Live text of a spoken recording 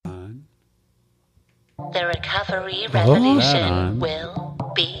The Recovery Revolution will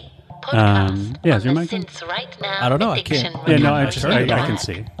be podcast yeah, on is your the mic on? Since Right Now I don't know, I Addiction can't. Yeah, no, Recovery I can Podcast.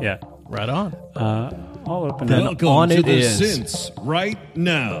 see. Yeah. Right on. I'll open Then it. on Welcome to it the is. Since Right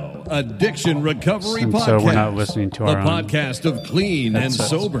Now Addiction Recovery Since, Podcast. we're not listening to the our own podcast of clean and headsets.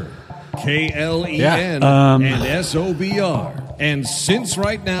 sober, KLEN Yeah. and SOBR, and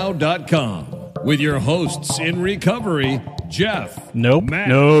SinceRightNow.com with your hosts in recovery, Jeff, Nope. Matt,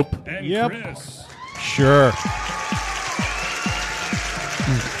 Nope. and Yep. Chris. Sure.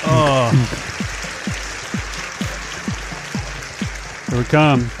 Here we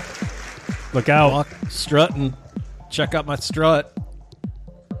come. Look out. Walk, strutting. Check out my strut.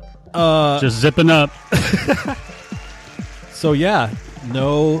 Just zipping up. So yeah,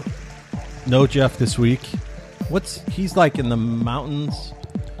 no Jeff this week. He's like in the mountains.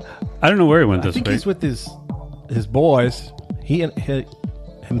 I don't know where he went I this think week. he's with his boys.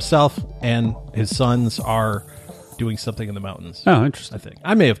 Himself and his sons are doing something in the mountains. Oh, I interesting. think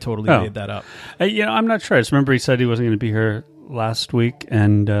I may have totally Oh. made that up. I'm not sure. I just remember he said he wasn't going to be here last week,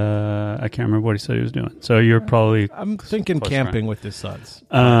 and I can't remember what he said he was doing. So you're probably I'm thinking close camping with his sons.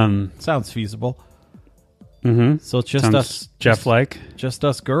 Sounds feasible. Mm-hmm. So it's just Sounds us, Jeff-like. just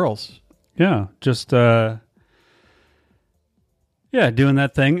us girls. Yeah, just doing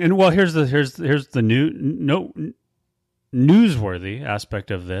that thing. And well, here's the newsworthy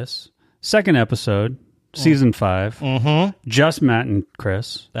aspect of this. Second episode, season 5. Mm-hmm. Just Matt and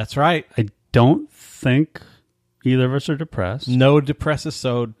Chris. That's right. I don't think either of us are depressed. No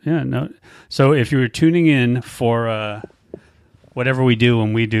depressisode. Yeah, no. So if you were tuning in for whatever we do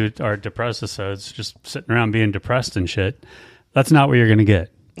when we do our depressed episodes, just sitting around being depressed and shit, that's not what you're going to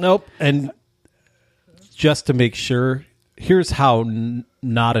get. Nope. And just to make sure, here's how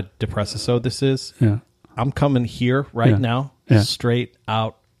not a depressisode this is. Yeah. I'm coming here right Yeah. now, Yeah. straight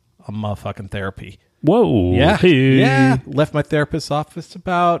out of motherfucking therapy. Whoa. Yeah. Hey. Yeah. Left my therapist's office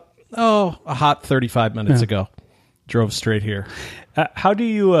about, a hot 35 minutes ago. Drove straight here. How do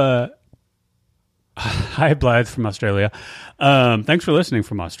you... Hi, Blythe from Australia. Thanks for listening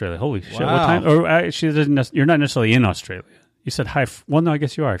from Australia. Holy shit. What Wow. time? Or actually, you're not necessarily in Australia. You said hi. Well, no, I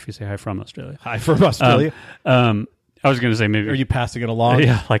guess you are if you say hi from Australia. Hi from Australia. I was going to say maybe... Are you passing it along?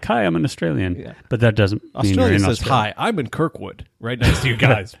 Yeah, like, hi, I'm an Australian. Yeah. But that doesn't mean you're Australia in says, Australia. hi, I'm in Kirkwood, right next to you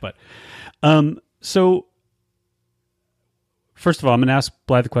guys. But So, first of all, I'm going to ask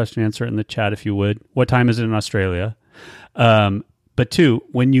Blythe the question, answer it in the chat if you would. What time is it in Australia? But two,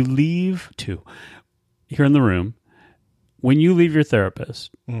 when you leave, here in the room, when you leave your therapist,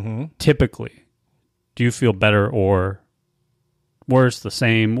 typically, do you feel better or worse, the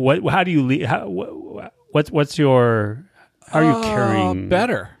same? How do you leave? What's your, how are you carrying?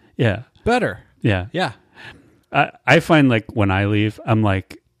 better. Yeah. Better. Yeah. Yeah. I find like when I leave, I'm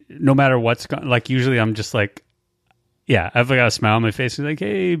like, no matter what's going, like usually I'm just like, yeah, I've got a smile on my face. He's like,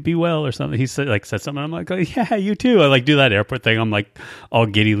 hey, be well or something. He said something. I'm like, oh, yeah, you too. I like do that airport thing. I'm like all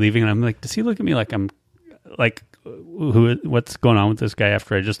giddy leaving. And I'm like, does he look at me like I'm like, what's going on with this guy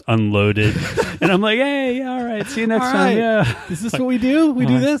after I just unloaded? And I'm like, hey, yeah, all right. See you next All time. right. Yeah. Is this what we do? We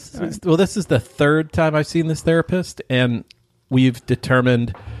do this? Well, this is the third time I've seen this therapist, and we've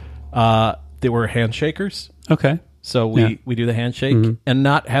determined that we're handshakers. Okay. So we do the handshake, and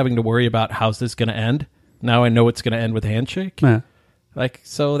not having to worry about how's this going to end. Now I know it's going to end with a handshake. Yeah. Like,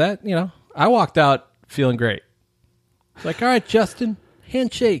 so that, I walked out feeling great. It's like, all right, Justin,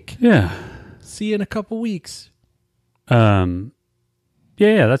 handshake. Yeah. See you in a couple weeks. Yeah,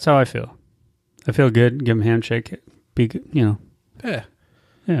 that's how I feel. I feel good. Give him a handshake. Be good, Yeah.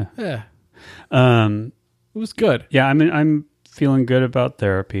 Yeah. Yeah. Um, It was good. Yeah, I mean, I'm feeling good about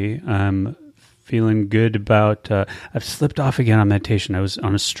therapy. I'm feeling good about... I've slipped off again on meditation. I was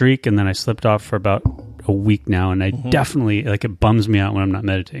on a streak, and then I slipped off for about a week now, and I definitely... Like, it bums me out when I'm not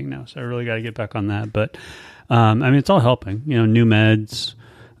meditating now, so I really got to get back on that. But, I mean, it's all helping. New meds,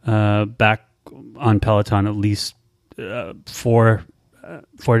 back on Peloton at least 4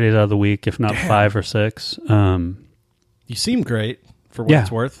 days out of the week, if not 5 or 6. You seem great for what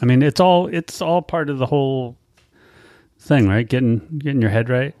it's worth. I mean, it's all part of the whole thing, right? Getting your head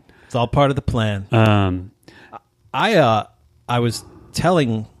right. It's all part of the plan. I was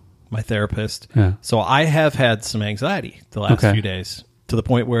telling my therapist, so I have had some anxiety the last few days, to the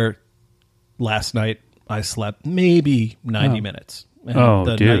point where last night I slept maybe 90 minutes. And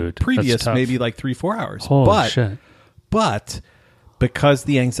the dude, night previous, that's tough. maybe like 3-4 hours. Holy shit. But because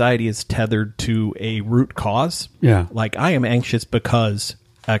the anxiety is tethered to a root cause, like I am anxious because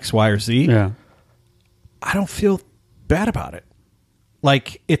X, Y, or Z, I don't feel bad about it.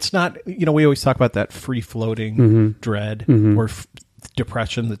 Like, it's not, we always talk about that free-floating dread, where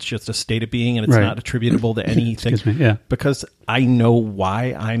depression that's just a state of being and it's not attributable to anything. Excuse me, yeah. Because I know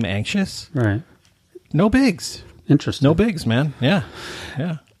why I'm anxious. Right. No bigs. Interesting. No bigs, man. Yeah.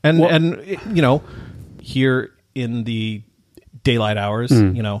 Yeah. And you know, here in the daylight hours,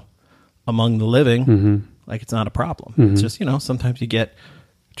 you know, among the living, like it's not a problem. It's just, you know, sometimes you get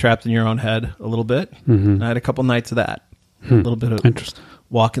trapped in your own head a little bit. I had a couple nights of that. A little bit of interesting.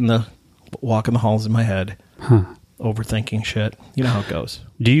 Walking the halls in my head, overthinking shit. You know how it goes.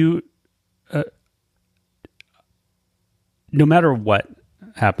 Do you, no matter what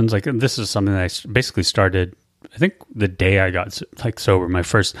happens, like this is something that I basically started, I think the day I got like sober, my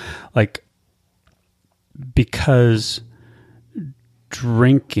first, like, because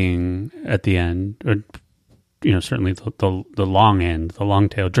drinking at the end, or, you know, certainly the long end, the long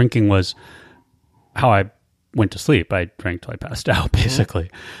tail, drinking was how I went to sleep. I drank till I passed out,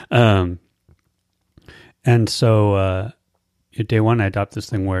 basically. And so day one, I adopted this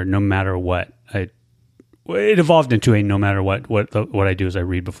thing where no matter what, it evolved into a no matter what I do is I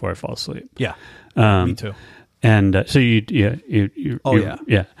read before I fall asleep. Yeah, me too. And so you.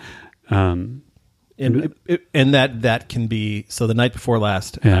 And that can be, so the night before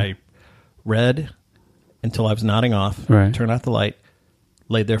last, I read until I was nodding off, turned out the light,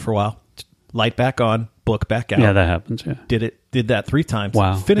 laid there for a while, light back on, book back out. Yeah, that happens, yeah. Did that 3 times.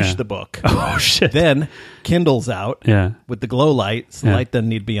 Wow. Finished the book. Oh, shit. Then Kindle's out with the glow light, so the light doesn't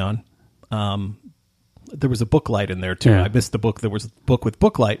need to be on. There was a book light in there, too. Yeah. I missed the book. There was a book with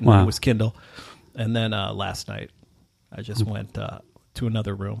book light, and then it was Kindle. And then last night, I just went to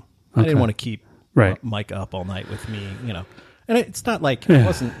another room. I didn't want to keep Mike up all night with me, you know. And it's not like I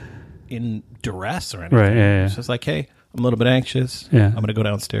wasn't in duress or anything. Right, yeah. It's just like, hey, I'm a little bit anxious. Yeah. I'm going to go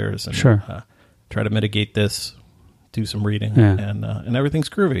downstairs and try to mitigate this, do some reading, and everything's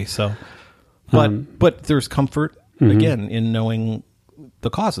groovy. So, but there's comfort, again, in knowing the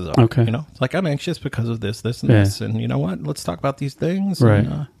causes of it. You know, it's like I'm anxious because of this, and this, and you know what? Let's talk about these things. Right.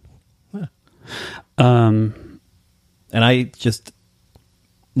 And I just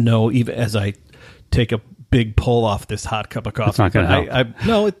know, even as I take a big pull off this hot cup of coffee, it's not going to help.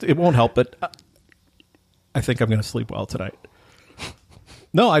 No, it won't help. But I think I'm going to sleep well tonight.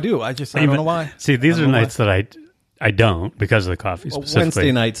 No, I do. I don't know why. See, these are nights that I don't because of the coffee specifically.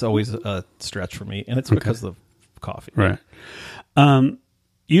 Wednesday night's always a stretch for me, and it's because of coffee. Right.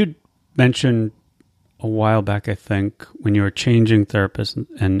 You mentioned a while back, I think, when you were changing therapists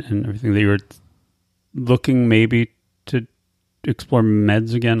and everything, that you were looking maybe to explore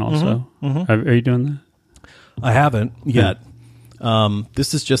meds again also. Are you doing that? I haven't yet.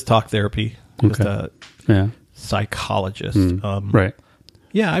 This is just talk therapy. Just a psychologist. Right.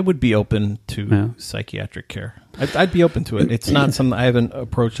 Yeah, I would be open to psychiatric care. I'd be open to it. It's not something I haven't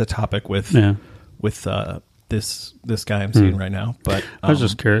approached a topic with this guy I'm seeing right now. But I was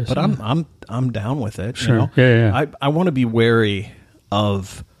just curious. But I'm down with it. Sure. You know? Yeah. I want to be wary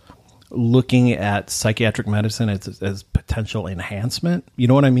of looking at psychiatric medicine as potential enhancement. You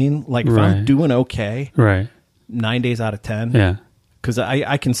know what I mean? Like if I'm doing okay, 9 days out of 10, because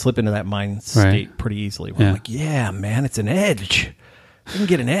I can slip into that mind state pretty easily. Where I'm like, yeah, man, it's an edge. I can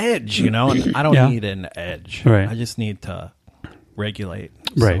get an edge, you know, and I don't need an edge. I just need to regulate.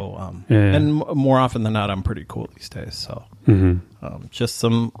 So, and more often than not, I'm pretty cool these days. So, just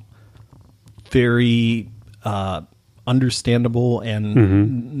some very understandable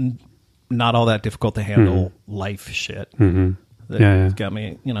and not all that difficult to handle life shit that got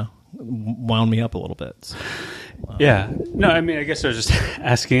me, you know, wound me up a little bit. So, no, I mean, I guess I was just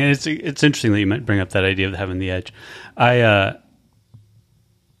asking. It's interesting that you might bring up that idea of having the edge.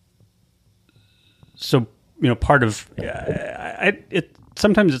 So, you know, part of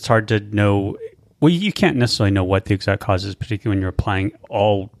sometimes it's hard to know. Well, you can't necessarily know what the exact cause is, particularly when you're applying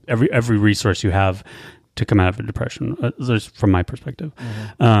every resource you have to come out of a depression. From my perspective,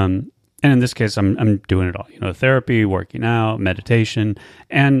 and in this case, I'm doing it all. You know, therapy, working out, meditation,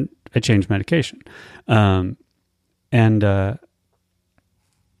 and I changed medication. You know,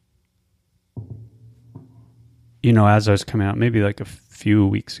 as I was coming out, maybe like a few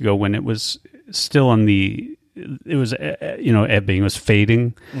weeks ago, when it was still on it was, you know, ebbing, it was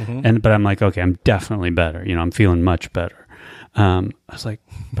fading. But I'm like, okay, I'm definitely better. You know, I'm feeling much better. I was like,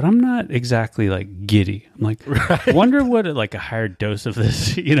 but I'm not exactly like giddy. I'm like, wonder what like a higher dose of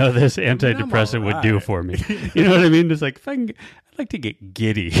this, you know, this antidepressant would do for me. You know what I mean? It's like, I'd like to get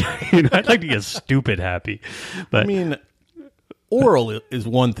giddy. You know, I'd like to get stupid happy. But I mean, oral is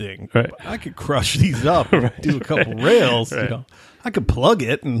one thing. But I could crush these up and do a couple rails. You know, I could plug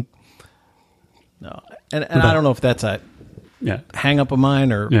it and I don't know if that's a hang up of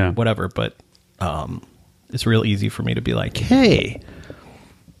mine or whatever, but it's real easy for me to be like, hey.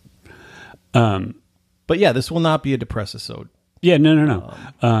 But yeah, this will not be a depressisode. Yeah, no.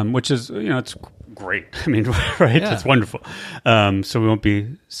 Which is, it's great. I mean, right? Yeah. It's wonderful. So we won't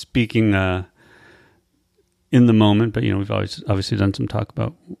be speaking in the moment, but we've always obviously done some talk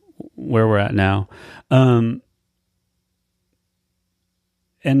about where we're at now.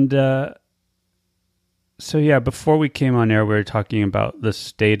 So yeah, before we came on air, we were talking about the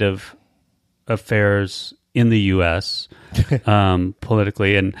state of affairs in the U.S.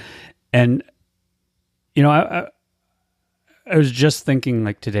 Politically, and I was just thinking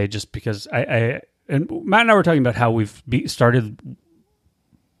like today, just because I and Matt and I were talking about how we've started,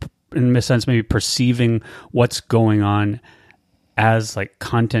 in a sense, maybe perceiving what's going on as like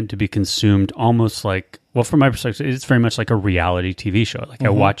content to be consumed, almost like, well, from my perspective, it's very much like a reality TV show. Like I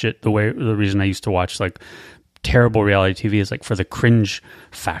watch it the reason I used to watch like terrible reality TV is like for the cringe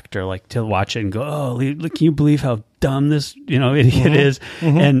factor, like to watch it and go, oh, look, can you believe how dumb this idiot is?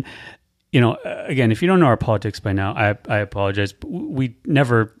 And again, if you don't know our politics by now, I apologize, but we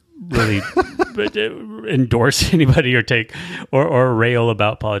never really endorse anybody or take or rail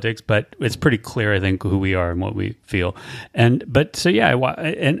about politics, but it's pretty clear, I think, who we are and what we feel. But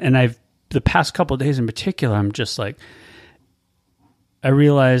I've the past couple of days in particular, I'm just like, I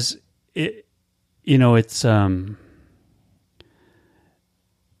realize it. It's I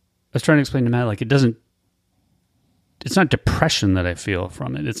was trying to explain to Matt, like it's not depression that I feel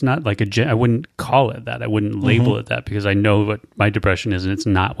from it. It's not like I wouldn't call it that. I wouldn't label it that, because I know what my depression is, and it's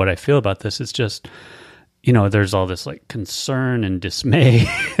not what I feel about this. It's just, there's all this like concern and dismay.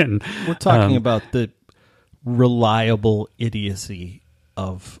 And we're talking about the reliable idiocy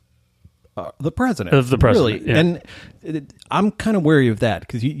of the president. Of the president, really. Yeah. And I'm kind of wary of that,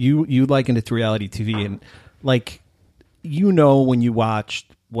 because you liken it to reality TV, and like, when you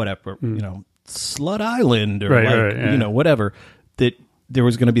watched whatever, Slut Island or whatever, that there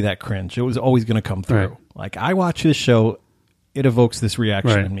was going to be that cringe. It was always going to come through. Right. Like, I watch this show, it evokes this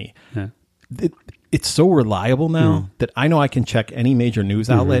reaction in me. Yeah. It's so reliable now that I know I can check any major news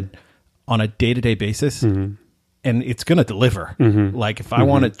outlet on a day-to-day basis, and it's going to deliver. Like, if I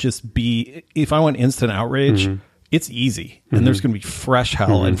want to if I want instant outrage, it's easy, and there's going to be fresh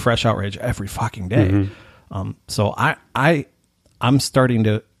hell and fresh outrage every fucking day. So I'm starting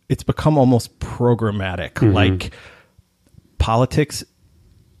to. It's become almost programmatic. Like, politics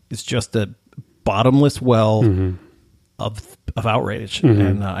is just a bottomless well of outrage,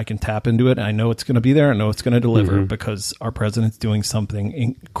 and I can tap into it. And I know it's going to be there. I know it's going to deliver, because our president's doing something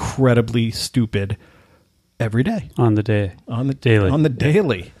incredibly stupid every day, on the daily,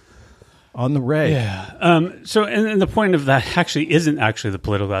 on the Ray. Yeah. So, and the point of that actually isn't actually the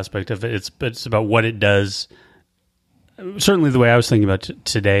political aspect of it. It's about what it does. Certainly, the way I was thinking about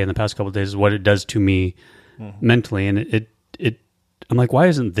today in the past couple of days is what it does to me mentally, and it. I'm like, why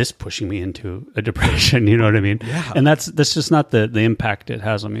isn't this pushing me into a depression? You know what I mean? Yeah. And that's just not the impact it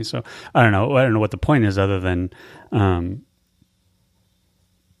has on me. So I don't know. I don't know what the point is, other than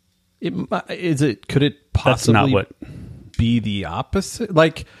could it possibly be the opposite?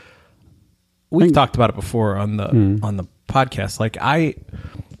 Like, we've talked about it before on the podcast. Like, I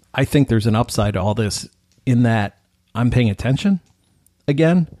think there's an upside to all this, in that I'm paying attention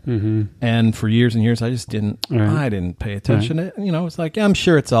again, and for years and years I just didn't. Right. I didn't pay attention. Right. It's like, I'm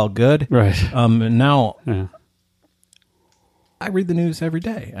sure it's all good, right? And now I read the news every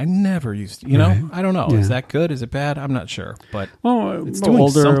day. I never used to. Right. I don't know. Yeah. Is that good? Is it bad? I'm not sure. But it's doing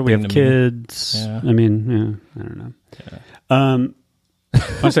older. We have kids. Yeah. I mean, I don't know. Yeah. I want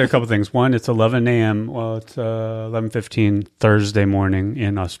to say a couple things. One, it's 11 a.m. Well, it's 11:15 Thursday morning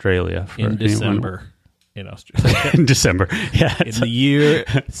in Australia. In December. In Australia. In December. Yeah. In the year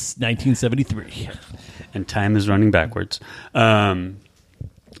 1973. And time is running backwards. So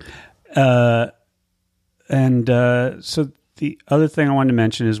the other thing I wanted to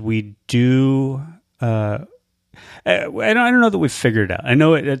mention is we do... I don't know that we've figured it out. I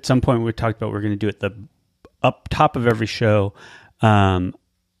know at some point we talked about we're going to do it up top of every show.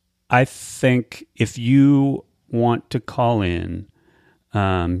 I think if you want to call in...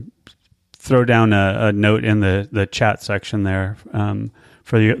 throw down a note in the chat section there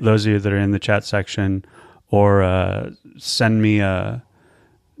for those of you that are in the chat section, or send me a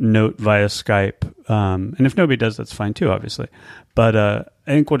note via Skype. And if nobody does, that's fine too, obviously. But I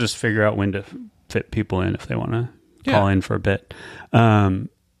think we'll just figure out when to fit people in if they want to call in for a bit. I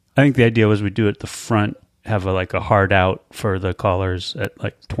think the idea was we do it at the front, have a hard out for the callers at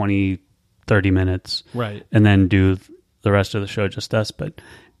like 20, 30 minutes. Right. And then do the rest of the show just us. But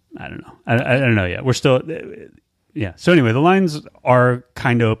I don't know. I don't know yet. We're still, Yeah. So anyway, the lines are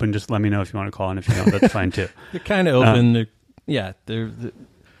kind of open. Just let me know if you want to call, and if you don't, that's fine too. They're kind of open.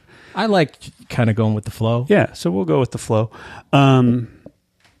 I like kind of going with the flow. Yeah. So we'll go with the flow. A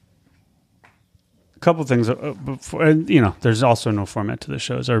couple things. There's also no format to the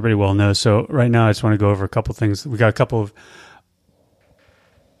show, as everybody well knows. So right now, I just want to go over a couple things. We got a couple of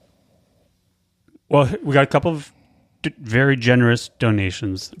very generous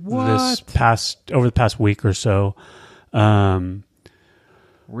donations over the past week or so.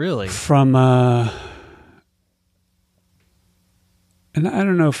 Really? From and I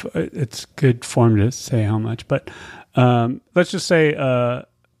don't know if it's good form to say how much, but let's just say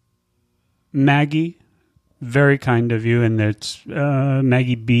Maggie, very kind of you, and it's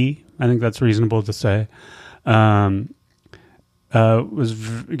Maggie B. I think that's reasonable to say. Gave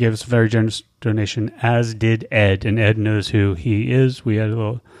us a very generous donation, as did Ed, and Ed knows who he is. We had a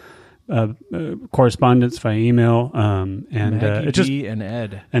little correspondence via email, and Maggie just B and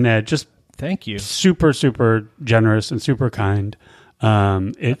Ed just thank you, super super generous and super kind.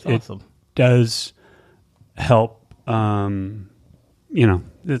 That's awesome. It does help. It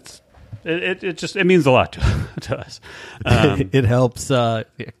means a lot to us. It helps.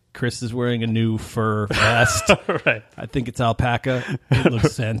 Chris is wearing a new fur vest. Right. I think it's alpaca. It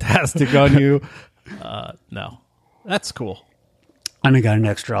looks fantastic on you. No, that's cool. And I got an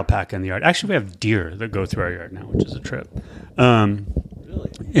extra alpaca in the yard. Actually, we have deer that go through our yard now, which is a trip. Really?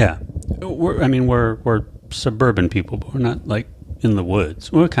 Yeah. We're suburban people, but we're not like in the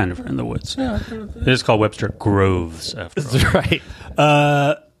woods. We're kind of in the woods. Yeah. It is called Webster Groves, after all. That's right.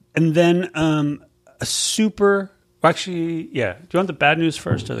 And then a super... Actually, yeah. Do you want the bad news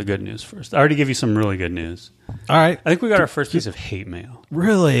first or the good news first? I already gave you some really good news. All right. I think we got our first piece of hate mail.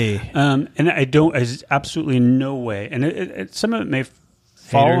 Really? And there's absolutely no way. And some of it may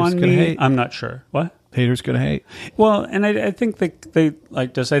fall Haters on gonna me. hate. I'm not sure. What? Haters gonna hate. Well, and I think they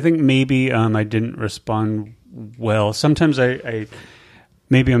liked us. I think maybe I didn't respond well. Sometimes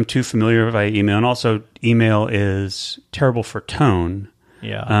maybe I'm too familiar via email. And also, email is terrible for tone.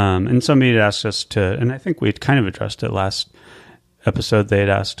 Yeah. And somebody had asked us to, and I think we had kind of addressed it last episode. They had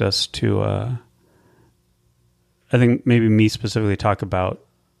asked us to, I think maybe me specifically, talk about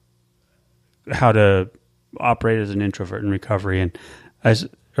how to operate as an introvert in recovery,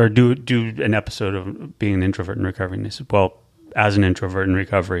 or do an episode of being an introvert in recovery. And they said, well, as an introvert in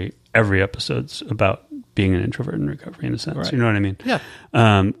recovery, every episode's about being an introvert in recovery, in a sense. Right. You know what I mean? Yeah.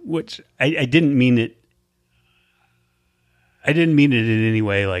 Which I didn't mean it. I didn't mean it in any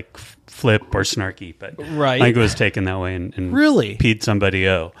way like flip or snarky, but right. I think it was taken that way and really peed somebody.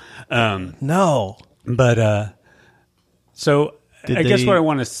 No. But so I guess what I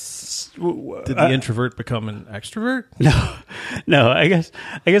want to did the introvert become an extrovert? No. I guess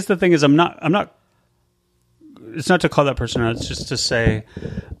the thing is I'm not. It's not to call that person out. It's just to say,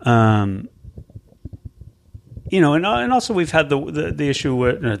 and also we've had the issue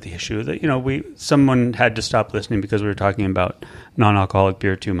with the issue that someone had to stop listening because we were talking about non-alcoholic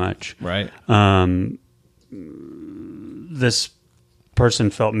beer too much. Right. This person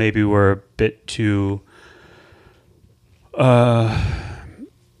felt maybe we're a bit too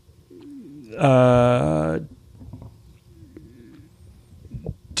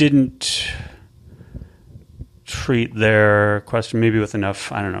didn't treat their question maybe with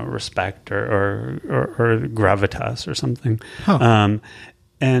enough, I don't know, respect or gravitas or something. Huh.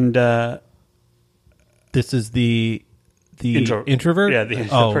 And this is the introvert? Yeah, the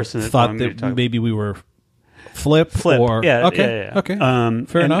person that thought that maybe we were flip. Or, yeah. Okay. Yeah. Okay.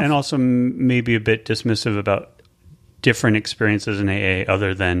 Fair enough. And also maybe a bit dismissive about different experiences in AA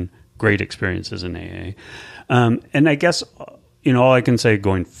other than great experiences in AA. And I guess, all I can say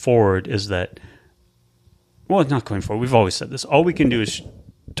going forward is that, well, not going forward. We've always said this. All we can do is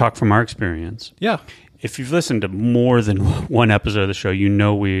talk from our experience. Yeah. If you've listened to more than one episode of the show,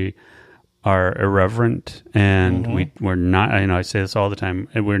 we are irreverent and we're not, I say this all the time,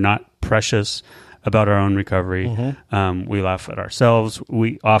 and we're not precious about our own recovery. We laugh at ourselves.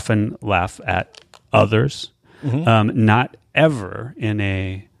 We often laugh at others. Not ever in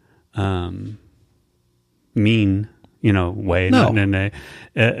a mean, way. No. Not in a,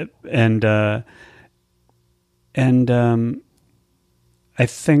 and I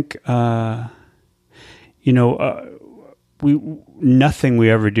think nothing we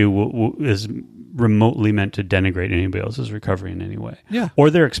ever do is remotely meant to denigrate anybody else's recovery in any way, or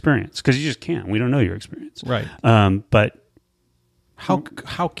their experience, because you just can't. We don't know your experience, right? But how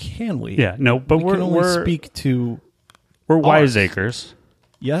can we? Yeah, no. But we can only speak to. We're wiseacres.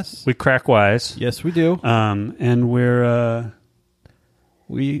 Yes, we crack wise. Yes, we do. And we're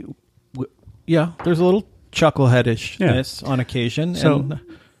yeah. There's a little chuckleheadishness on occasion. So and,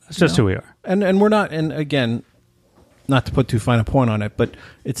 that's just who we are. And we're not, and again, not to put too fine a point on it, but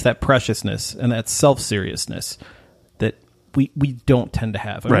it's that preciousness and that self-seriousness that we don't tend to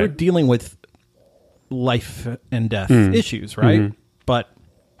have. And right. We're dealing with life and death issues, right? Mm-hmm. But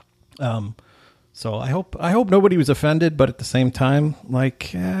so I hope nobody was offended, but at the same time,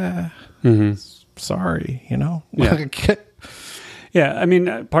 like, sorry, you know? Yeah. Yeah, I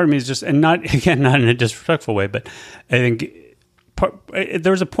mean, part of me is just, and not in a disrespectful way, but I think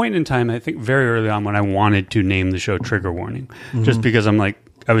there was a point in time, I think very early on, when I wanted to name the show Trigger Warning, just because I'm like,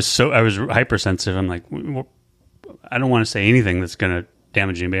 I was hypersensitive. I'm like, I don't want to say anything that's going to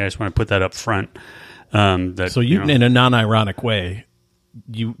damage anybody. I just want to put that up front. So you in a non-ironic way,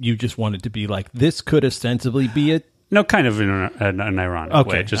 you just wanted to be like, this could ostensibly be it. No, kind of in an ironic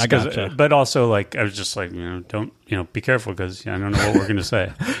way. Just I gotcha. But also, like, I was just like, don't, be careful because I don't know what we're going to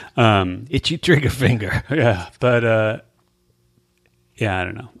say. Itchy trigger finger. Yeah, but yeah, I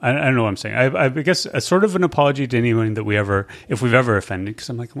don't know. I don't know what I'm saying. I guess a sort of an apology to anyone that if we've ever offended, because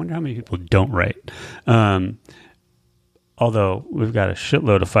I'm like, I wonder how many people don't write. Although we've got a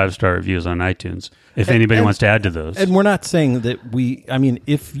shitload of 5-star reviews on iTunes. If anybody wants to add to those. And we're not saying that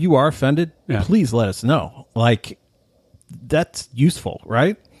if you are offended, please let us know. Like, that's useful,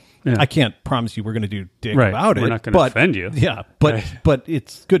 right? Yeah. I can't promise you we're going to do dick about it. We're not going to offend you. Yeah, but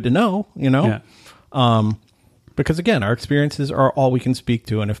it's good to know, Yeah. Because, again, our experiences are all we can speak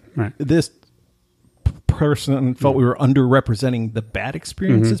to. And if this person felt we were underrepresenting the bad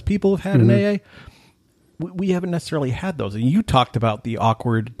experiences people have had in AA, we haven't necessarily had those. And you talked about the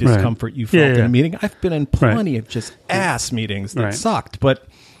awkward discomfort you felt in a meeting. I've been in plenty of just ass meetings that sucked, but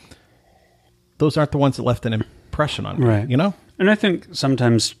those aren't the ones that left an impression on me, And I think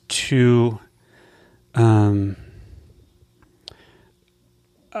sometimes, too, we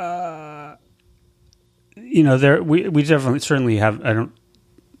definitely, certainly have, I don't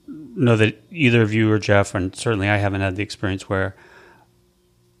know that either of you or Jeff, and certainly I haven't had the experience where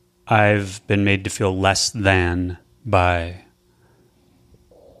I've been made to feel less than by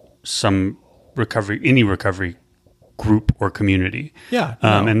any recovery group or community. Yeah.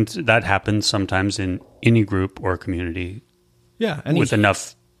 And that happens sometimes in any group or community. Yeah. With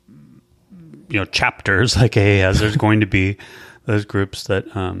enough, chapters like AA has, there's going to be those groups that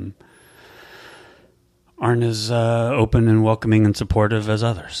aren't as open and welcoming and supportive as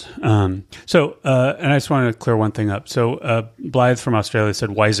others. And I just want to clear one thing up. So Blythe from Australia said,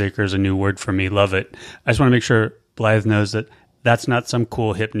 wiseacre is a new word for me. Love it. I just want to make sure Blythe knows that that's not some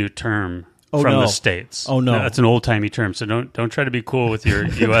cool hip new term from the States. Oh, no. That's an old-timey term. So don't try to be cool with your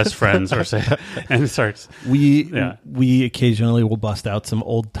U.S. friends or say, and start. We occasionally will bust out some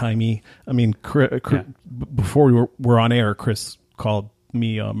old-timey, before we were on air, Chris called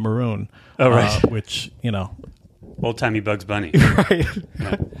me maroon. Oh, right. Which, old-timey Bugs Bunny. Right.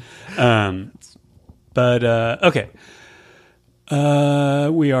 But, okay.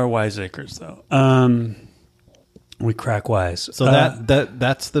 We are wiseacres, though. We crack wise. So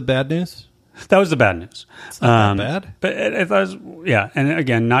that's the bad news? That was the bad news. It's not that bad. But it was, and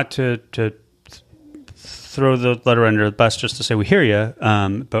again, not to throw the letter under the bus, just to say we hear you,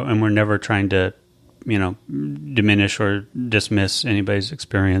 and we're never trying to, diminish or dismiss anybody's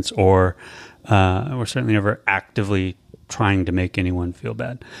experience, or we're certainly never actively trying to make anyone feel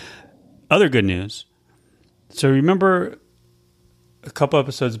bad. Other good news. So remember a couple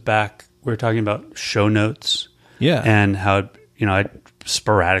episodes back, we were talking about show notes. Yeah. And how, I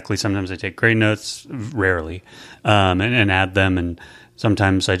sporadically, sometimes I take great notes, rarely, and add them. And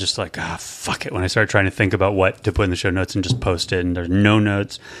sometimes I just like, fuck it, when I start trying to think about what to put in the show notes and just post it, and there's no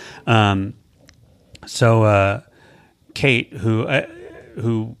notes. So Kate,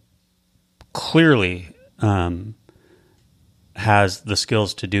 who clearly has the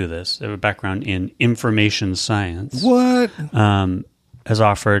skills to do this, have a background in information science. What? Has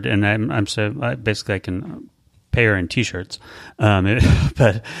offered, and I'm so basically I can pay her in T-shirts,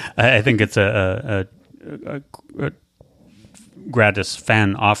 but I think it's a gratis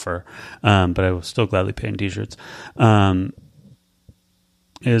fan offer, but I will still gladly pay in T-shirts.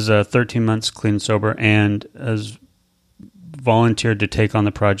 Is 13 months clean and sober, and has volunteered to take on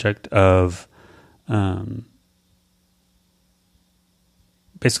the project of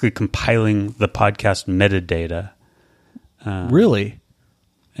basically compiling the podcast metadata. Really?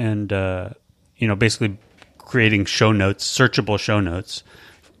 And, basically creating show notes, searchable show notes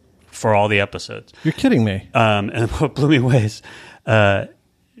for all the episodes. You're kidding me. And what blew me away is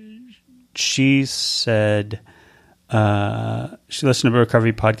she said she listened to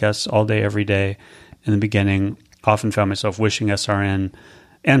recovery podcasts all day, every day. In the beginning, often found myself wishing SRN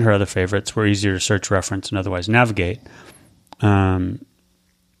and her other favorites were easier to search, reference, and otherwise navigate.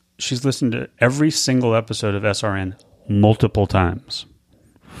 She's listened to every single episode of SRN multiple times.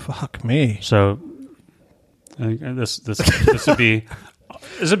 Fuck me. So this would be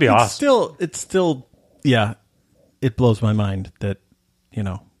awesome. It's still, yeah. It blows my mind that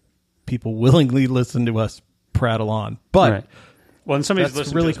people willingly listen to us prattle on. But right. Well, and somebody's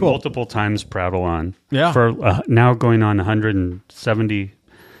listened really to us multiple times prattle on. Yeah. For now going on 170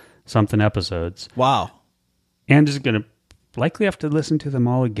 something episodes. Wow. And is going to likely have to listen to them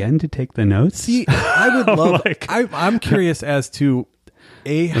all again to take the notes. See, I would love. I'm curious as to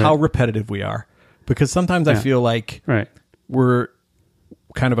how repetitive we are, because sometimes I feel like we're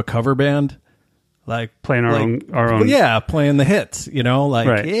kind of a cover band, like playing our own. Yeah, playing the hits.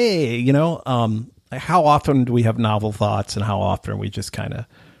 Hey, how often do we have novel thoughts, and how often are we just kind of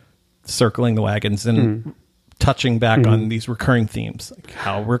circling the wagons and touching back on these recurring themes? Like,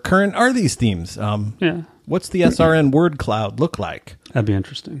 how recurrent are these themes? What's the SRN word cloud look like? That'd be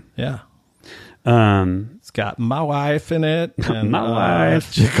interesting. Yeah. It's got my wife in it. And, my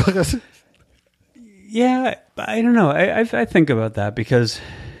wife. Yeah, I don't know. I think about that because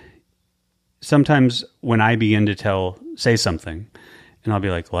sometimes when I begin to say something, and I'll be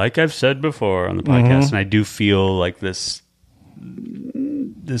like I've said before on the podcast, and I do feel like this. I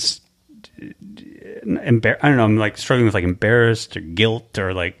don't know. I'm like struggling with like embarrassed or guilt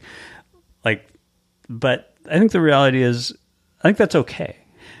or like, but I think the reality is, I think that's okay.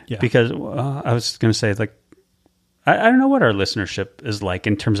 Yeah. Because I was going to say, like, I don't know what our listenership is like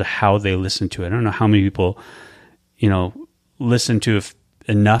in terms of how they listen to it. I don't know how many people, listen to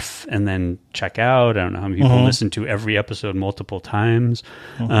enough and then check out. I don't know how many people listen to every episode multiple times.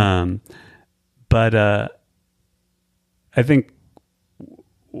 But I think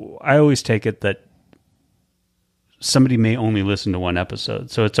I always take it that somebody may only listen to one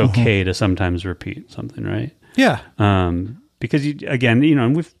episode, so it's okay to sometimes repeat something, right? Yeah. Because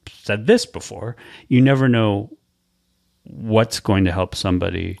and we've said this before, you never know what's going to help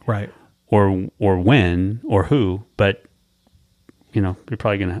somebody, right? Or when or who, but you're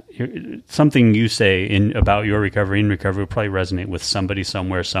probably gonna something you say about your recovery will probably resonate with somebody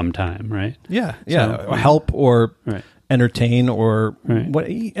somewhere sometime, right? Yeah, yeah. So, help or entertain or what?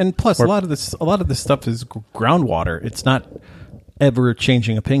 And plus, a lot of this stuff is groundwater. It's not ever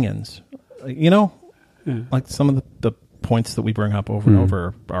changing opinions. Like some of the points that we bring up over and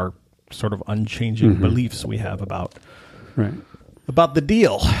over are sort of unchanging beliefs we have about the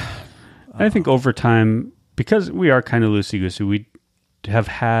deal. I think over time, because we are kind of loosey-goosey, we've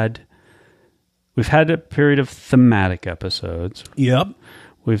had a period of thematic episodes. Yep.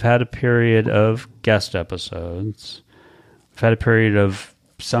 We've had a period of guest episodes. We've had a period of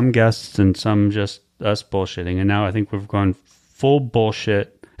some guests and some just us bullshitting. And now I think we've gone full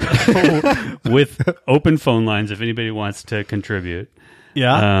bullshit with open phone lines if anybody wants to contribute.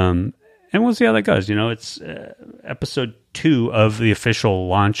 Yeah. And we'll see how that goes. It's episode 2 of the official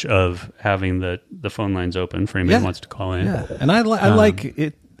launch of having the phone lines open for anybody who wants to call in. Yeah. And I like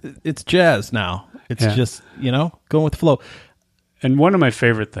it. It's jazz now. It's just, going with the flow. And one of my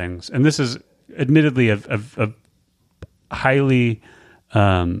favorite things, and this is admittedly a highly,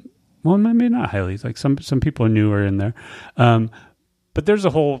 well, maybe not highly, like some people are newer in there. But there's a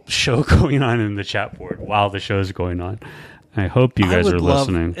whole show going on in the chat board while the show is going on. I hope you guys are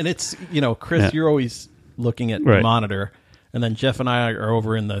listening. And it's, Chris, you're always looking at the monitor, and then Jeff and I are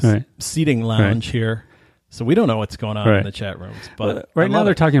over in the seating lounge here. So we don't know what's going on in the chat rooms. But right now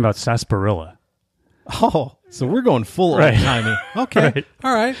they're talking about sarsaparilla. Oh, so we're going full old-timey. Okay.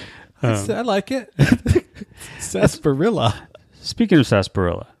 All right. I like it. Sarsaparilla. Speaking of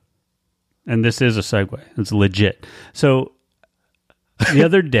sarsaparilla, and this is a segue. It's legit. So the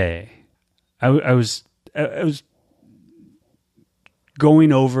other day, I was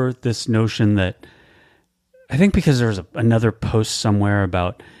going over this notion that I think because there was another post somewhere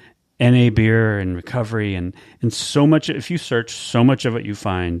about NA beer and recovery and so much. If you search, so much of what you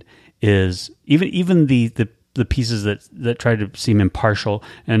find is even the pieces that try to seem impartial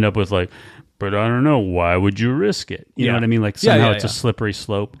end up with like, but I don't know, why would you risk it? You know what I mean? Like somehow it's a slippery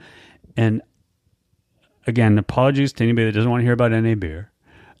slope. And again, apologies to anybody that doesn't want to hear about NA beer.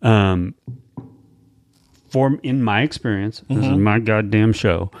 In my experience, this is my goddamn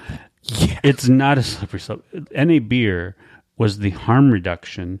show. Yeah. It's not a slippery slope. NA beer was the harm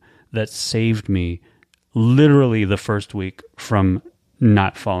reduction that saved me literally the first week from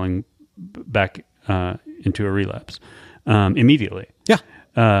not falling back into a relapse immediately. Yeah.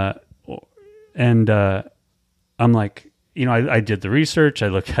 And I'm like, I did the research. I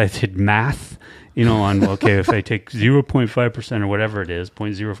did math, on, okay, if I take 0.5% or whatever it is,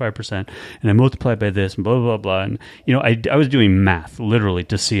 0.05%, and I multiply by this and blah, blah, blah. And, I was doing math literally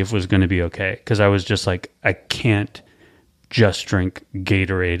to see if it was going to be okay. Because I was just like, I can't just drink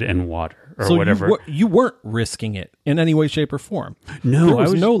Gatorade and water or whatever. You weren't risking it in any way, shape, or form. No, there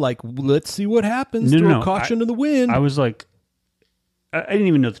was no like, let's see what happens. Throw caution to the wind. I was like, I didn't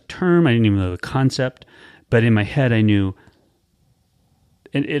even know the term. I didn't even know the concept. But in my head, I knew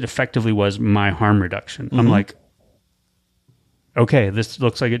it effectively was my harm reduction. I'm like, okay, this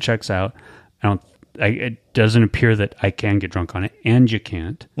looks like it checks out. It doesn't appear that I can get drunk on it, and you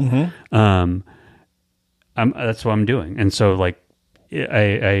can't. That's what I'm doing. And so, like,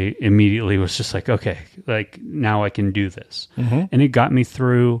 I immediately was just like, okay, like, now I can do this. And it got me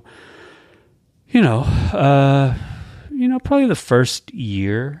through, probably the first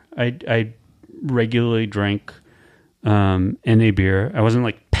year I regularly drank NA beer. I wasn't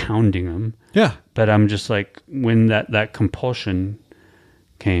like pounding them. Yeah. But I'm just like, when that compulsion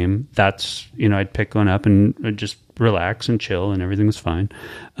came, that's, I'd pick one up and I'd just relax and chill and everything was fine.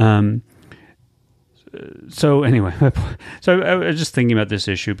 So anyway, so I was just thinking about this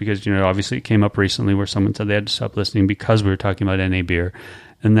issue because, obviously it came up recently where someone said they had to stop listening because we were talking about NA beer.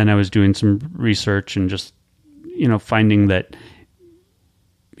 And then I was doing some research and just, finding that,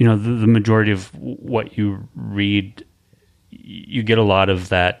 the majority of what you read, you get a lot of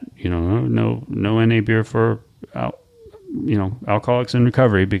that, no NA beer for, alcoholics in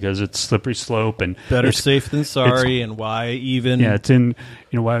recovery because it's slippery slope and better safe than sorry. And why even? Yeah, it's in,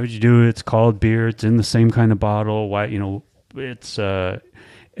 why would you do it? It's called beer. It's in the same kind of bottle. Why, it's, and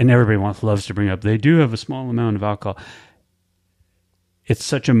everybody loves to bring up, they do have a small amount of alcohol. It's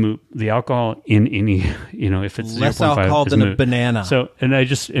such a moot. The alcohol in any, if it's less 0.5, alcohol than a banana. So, and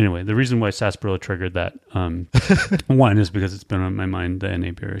anyway, the reason why Sarsaparilla triggered that, one is because it's been on my mind, the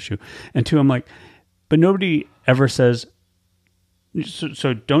NA beer issue. And two, I'm like, but nobody ever says,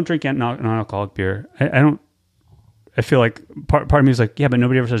 so don't drink non-alcoholic beer. I feel like part of me is like, yeah, but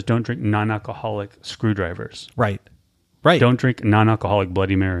nobody ever says don't drink non-alcoholic screwdrivers. Right. Don't drink non-alcoholic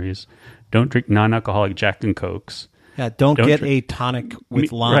Bloody Marys. Don't drink non-alcoholic Jack and Cokes. Yeah, don't get a tonic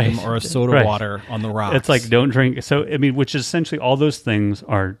with lime or a soda water on the rocks. It's like, don't drink. So, which is essentially all those things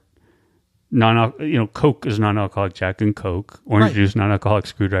are Coke is non-alcoholic Jack and Coke, orange juice, non-alcoholic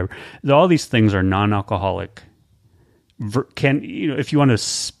screwdriver. All these things are non-alcoholic. If you want to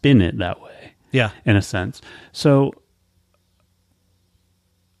spin it that way, yeah, in a sense. So,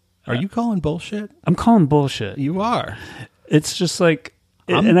 are you calling bullshit? I'm calling bullshit. You are. It's just like,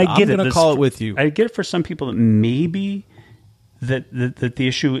 and I get it. I'm going to call it with you. I get it for some people that maybe that the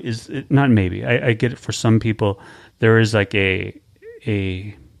issue is not maybe. I get it for some people. There is like a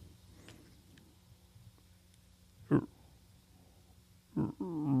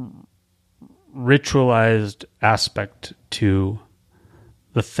ritualized aspect to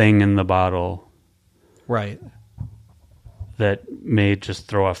the thing in the bottle, right? That may just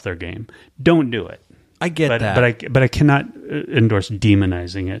throw off their game. Don't do it. I get that, but I cannot endorse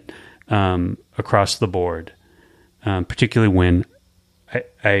demonizing it across the board, particularly when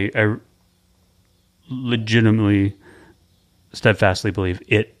I legitimately, steadfastly believe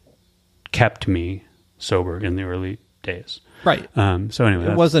it kept me sober in the early days. Right. So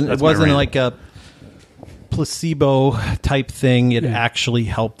anyway, it wasn't like a placebo type thing. It actually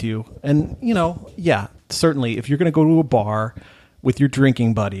helped you, and certainly if you're going to go to a bar with your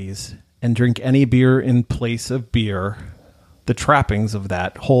drinking buddies and drink any beer in place of beer, the trappings of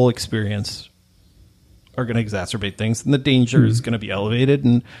that whole experience are going to exacerbate things, and the danger is going to be elevated,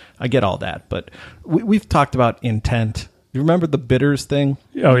 and I get all that. But we've talked about intent. You remember the bitters thing?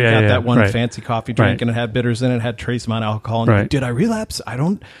 Oh, yeah, that one fancy coffee drink, and it had bitters in it, had trace amount of alcohol. And did I relapse? I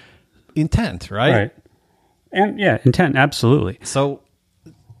don't. Intent, right? Right. And intent, absolutely. So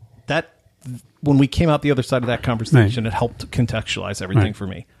that, when we came out the other side of that conversation, it helped contextualize everything for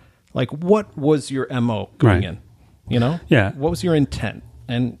me. Like, what was your MO going in? Yeah. What was your intent?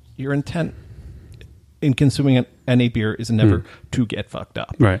 And your intent in consuming an NA beer is never to get fucked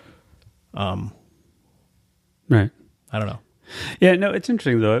up. Right. Right. I don't know. Yeah, no, it's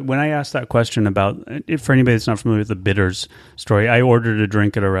interesting, though. When I asked that question about, for anybody that's not familiar with the bitters story, I ordered a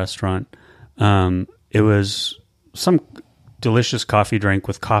drink at a restaurant. It was some delicious coffee drink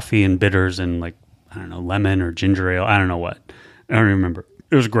with coffee and bitters and, like, I don't know, lemon or ginger ale. I don't know what. I don't remember.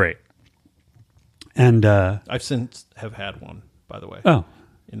 It was great. And I've since have had one, by the way. Oh.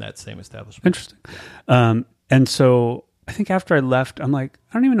 In that same establishment. Interesting. Yeah. And so I think after I left, I'm like,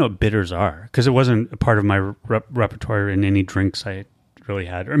 I don't even know what bitters are, because it wasn't a part of my repertoire in any drinks I really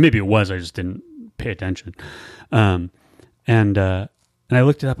had. Or maybe it was, I just didn't pay attention. And I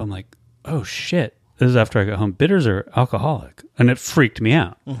looked it up. I'm like, oh shit. This is after I got home. Bitters are alcoholic. And it freaked me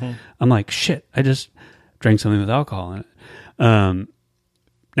out. Mm-hmm. I'm like, shit, I just drank something with alcohol in it. Now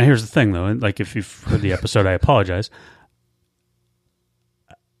here's the thing though. Like if you've heard the episode, I apologize.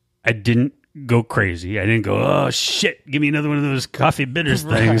 I didn't go crazy. I didn't go, oh shit, give me another one of those coffee bitters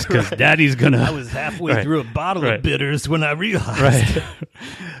things because daddy's gonna. I was halfway through a bottle of bitters when I realized. Right.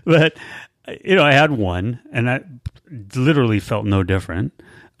 But I had one, and I literally felt no different.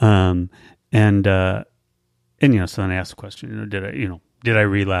 So then I asked the question, did I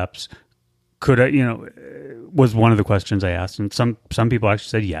relapse? Could I, was one of the questions I asked, and some people actually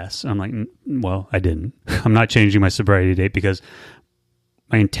said yes. I'm like, well, I didn't. I'm not changing my sobriety date because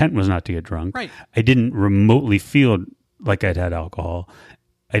my intent was not to get drunk. Right. I didn't remotely feel like I'd had alcohol.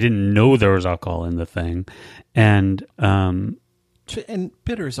 I didn't know there was alcohol in the thing, and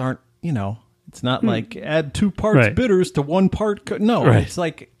bitters aren't, it's not like add 2 parts bitters to 1 part. It's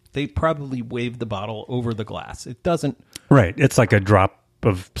like they probably waved the bottle over the glass. It doesn't. Right. It's like a drop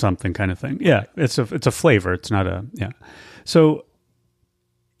of something kind of thing. Yeah. It's a flavor. It's not a, yeah. So,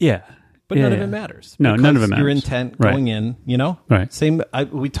 yeah. But none of it matters. No, none of it matters. Your intent going in, Right. Same.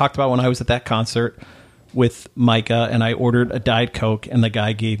 We talked about when I was at that concert with Micah and I ordered a Diet Coke and the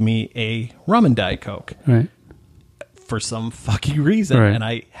guy gave me a rum and Diet Coke. Right. For some fucking reason. Right. And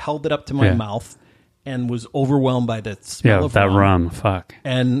I held it up to my mouth and was overwhelmed by the smell of that rum. Fuck.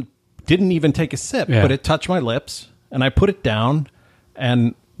 And didn't even take a sip, but it touched my lips and I put it down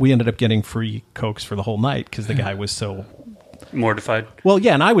and we ended up getting free Cokes for the whole night because the guy was so mortified. Well,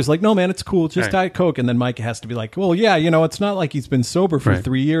 yeah, and I was like, no, man, it's cool. Just Diet Coke. And then Mike has to be like, well, yeah, it's not like he's been sober for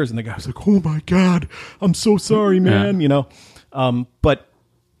 3 years. And the guy was like, oh, my God, I'm so sorry, man, But,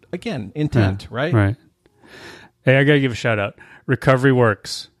 again, intent, right? Right. Hey, I got to give a shout-out. Recovery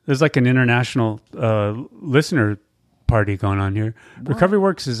Works. There's like an international listener party going on here. What? Recovery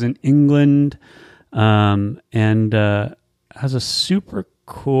Works is in England and has a super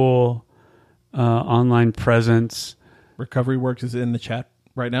cool online presence. Recovery Works is in the chat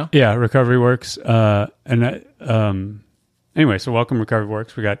right now? Yeah, Recovery Works. Anyway, so welcome Recovery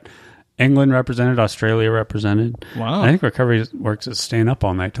Works. We got England represented, Australia represented. Wow. I think Recovery Works is staying up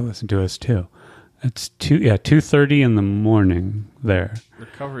all night to listen to us too. It's 2:30 in the morning there.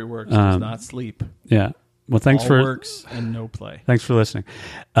 Recovery Works does not sleep. Yeah. Well, thanks all for works and no play. Thanks for listening.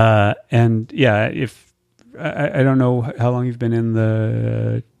 And yeah, if I don't know how long you've been in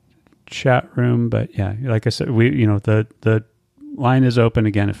the chat room, but yeah, like I said, the line is open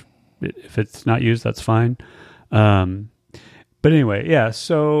again. If it's not used, that's fine. But anyway, yeah.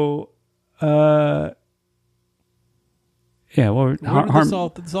 So, yeah. Well,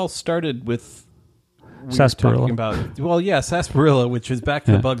 this all started with sarsaparilla. Sarsaparilla, which is back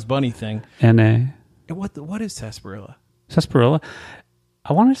to the Bugs Bunny thing. NA. What is sarsaparilla? Sarsaparilla.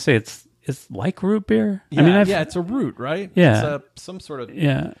 I want to say it's like root beer. Yeah, it's a root, right? Yeah, it's some sort of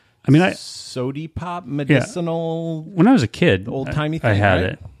sody pop medicinal. When I was a kid, old timey thing. I had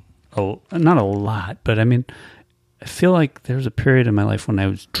it. Not a lot, but I mean, I feel like there was a period in my life when I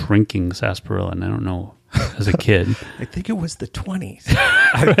was drinking sarsaparilla, and I don't know. As a kid, I think it was the 20s.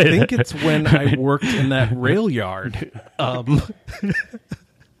 I think it's when I worked in that rail yard. But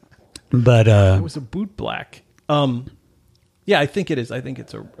it was a boot black. Yeah, I think it is. I think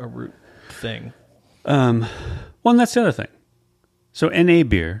it's a root thing. Well, and that's the other thing. So NA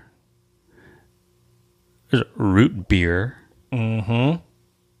beer, there's root beer,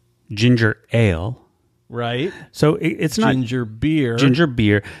 ginger ale, right? So it's not ginger beer.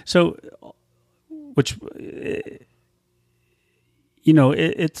 So, which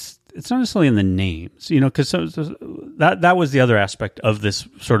it's not necessarily in the names, because that was the other aspect of this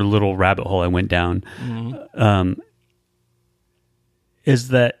sort of little rabbit hole I went down. Is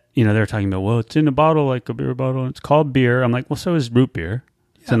that they're talking about, well, it's in a bottle like a beer bottle and it's called beer. I'm like, well, so is root beer.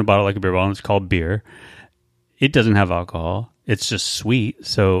 It's in a bottle like a beer bottle and it's called beer. It doesn't have alcohol. It's just sweet.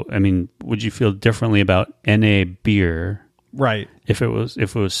 So, I mean, would you feel differently about NA beer, right? If it was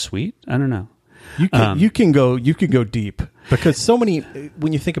sweet? I don't know. You can go deep because so many,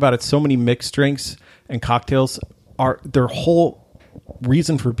 when you think about it, so many mixed drinks and cocktails their whole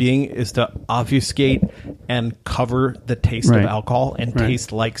reason for being is to obfuscate and cover the taste of alcohol and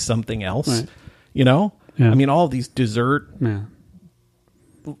taste like something else. Yeah. I mean, all of these dessert,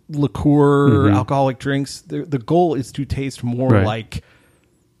 liqueur, alcoholic drinks. The goal is to taste more like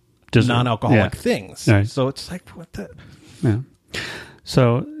non-alcoholic things. Right. So it's like what the. Yeah.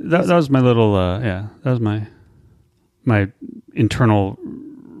 So that was my little that was my internal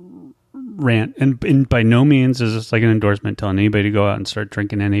rant, and by no means is this like an endorsement telling anybody to go out and start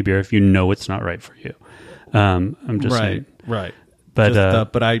drinking NA beer if you know it's not right for you. I'm just saying. Right.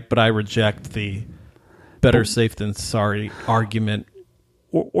 But but I reject the better safe than sorry argument.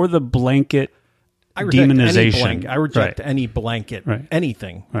 Or the blanket I reject demonization. I reject any blanket,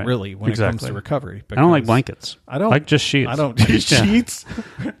 anything, really, when it comes to recovery. I don't like blankets. I don't like just sheets. I don't sheets.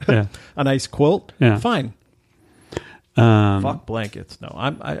 Yeah. A nice quilt. Yeah. Fine. Fuck blankets.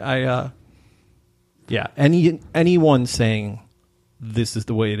 No, yeah. Anyone saying this is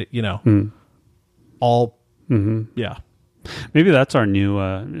the way that yeah. Maybe that's our new.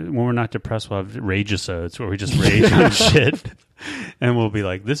 When we're not depressed, we'll have rage-episodes where we just rage on shit, and we'll be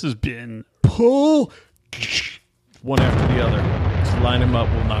like, "This has been pull one after the other. Just line them up.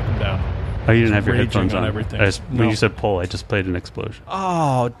 We'll knock them down." Oh, you didn't have your headphones on. Everything. When you said pull, I just played an explosion.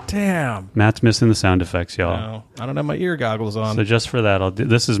 Oh, damn! Matt's missing the sound effects, y'all. No, I don't have my ear goggles on. So just for that, I'll do.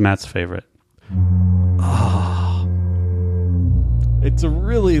 This is Matt's favorite. Oh, it's a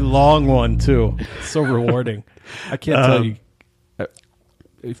really long one too. It's so rewarding. I can't tell you.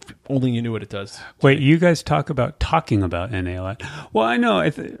 If only you knew what it does. Wait, you guys talking about NA a lot. Well, I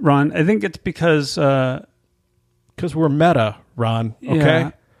know, Ron. I think it's because we're meta, Ron. Okay,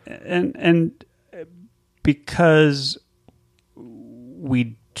 and because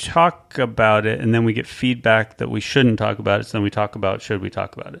we talk about it, and then we get feedback that we shouldn't talk about it. So then we talk about should we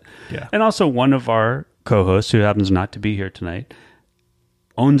talk about it? Yeah. And also, one of our co-hosts, who happens not to be here tonight,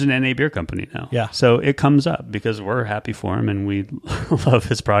 owns an NA beer company now. Yeah. So it comes up because we're happy for him and we love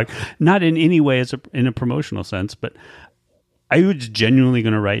his product. Not in any way in a promotional sense, but I was genuinely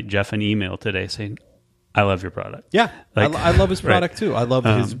going to write Jeff an email today saying, I love your product. Yeah. I love his product too. I love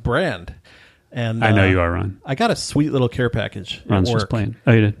his brand. And I know you are, Ron. I got a sweet little care package. Ron's at work. just playing.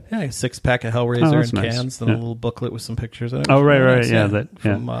 Oh, you did? Yeah, a 6-pack of Hellraiser in nice. cans and a little booklet with some pictures in it. Oh, right. Nice,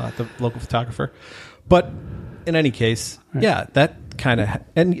 From the local photographer. But in any case, that kind of...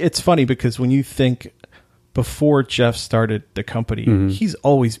 And it's funny because when you think before Jeff started the company, he's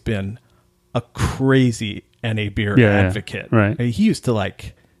always been a crazy NA beer advocate. Yeah. Right. I mean, he used to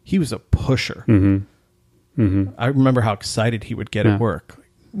he was a pusher. I remember how excited he would get at work. Like,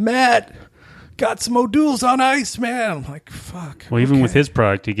 Matt, got some O'Doul's on ice, man. I'm like, fuck. Well, even with his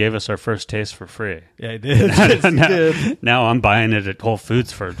product, he gave us our first taste for free. Yeah, he did. Yes, he did. Now I'm buying it at Whole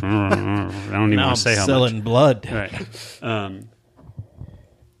Foods for, I don't even want to say how much. Selling blood. Right.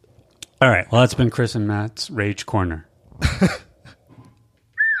 All right. Well, that's been Chris and Matt's Rage Corner.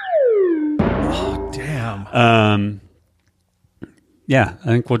 Oh, damn. Yeah, I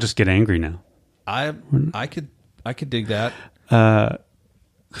think we'll just get angry now. I could dig that.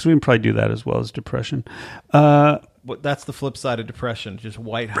 Because we can probably do that as well as depression. But that's the flip side of depression, just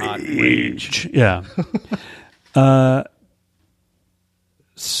white hot rage. Yeah.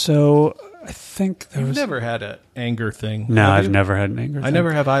 So I think You've never had an anger thing. No, I've never had an anger thing. I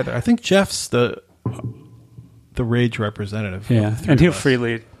never have either. I think Jeff's the rage representative. Yeah, and he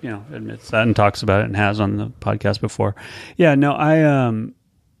freely, admits that and talks about it and has on the podcast before. Yeah, no, I am.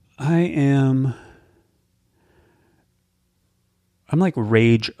 I'm like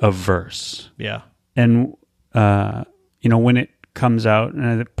rage averse. Yeah. And, when it comes out,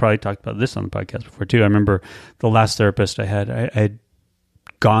 and I probably talked about this on the podcast before too. I remember the last therapist I had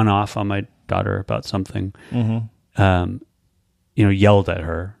gone off on my daughter about something, yelled at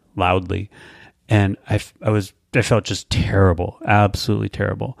her loudly. And I felt just terrible, absolutely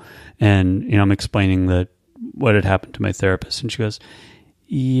terrible. And, I'm explaining what had happened to my therapist. And she goes,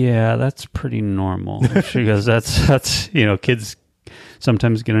 yeah, that's pretty normal. She goes, that's, kids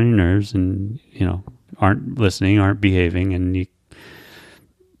sometimes get on your nerves and, aren't listening, aren't behaving, and you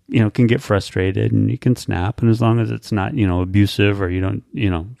can get frustrated and you can snap. And as long as it's not, abusive or you don't,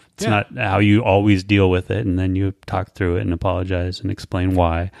 it's not how you always deal with it. And then you talk through it and apologize and explain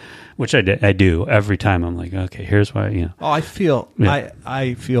why, which I do every time. I'm like, okay, here's why, Oh, I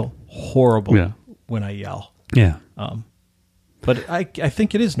feel horrible when I yell. Yeah. But I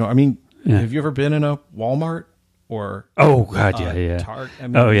think it is normal. I mean, have you ever been in a Walmart? Or Target. I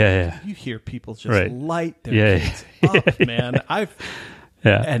mean, you hear people just light their kids up, man.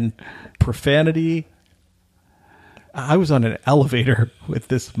 And profanity. I was on an elevator with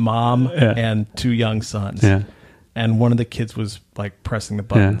this mom and 2 young sons, and one of the kids was like pressing the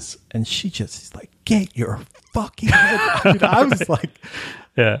buttons, and she just is like, "Get your fucking head out." I was like,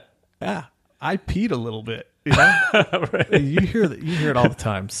 "Yeah." I peed a little bit. Right. You hear it all the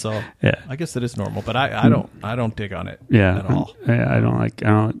time. So I guess it is normal, but I don't dig on it at all. I don't like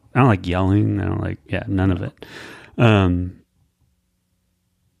yelling. I don't like none of it.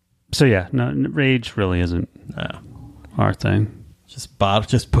 So no, rage really isn't our thing. Just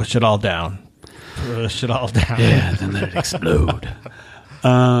push it all down. Push it all down. Yeah, then let it explode.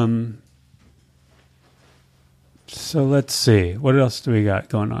 So let's see. What else do we got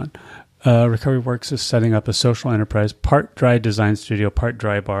going on? Recovery Works is setting up a social enterprise, part dry design studio, part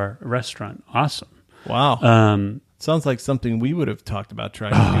dry bar restaurant. Awesome. Wow. Sounds like something we would have talked about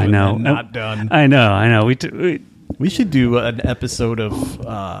trying to do I know. and not done. I know. We should do an episode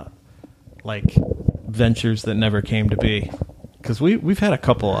of like ventures that never came to be, because we've had a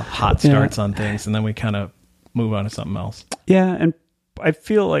couple of hot starts on things, and then we kind of move on to something else. Yeah, and I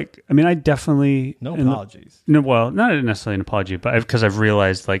feel like, I mean, I definitely... No apologies. Well, not necessarily an apology, but because I've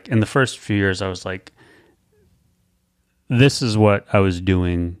realized, like, in the first few years, I was like, this is what I was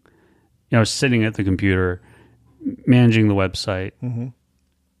doing. You know, I was sitting at the computer, managing the website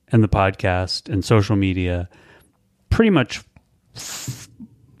and the podcast and social media pretty much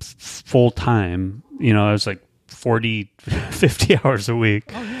full time. You know, I was like 40, 50 hours a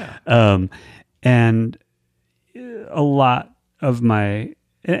week. Oh, yeah. And a lot of my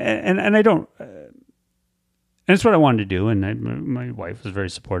and I don't and it's what I wanted to do, and my wife was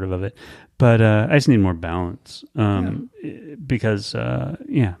very supportive of it, but I just need more balance because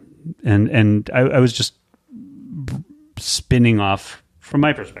and I was just spinning off from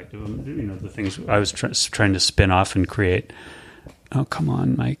my perspective, you know, the things I was trying to spin off and create. Oh, come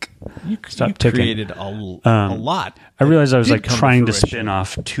on, Mike. You created a lot. I realized I was like trying to spin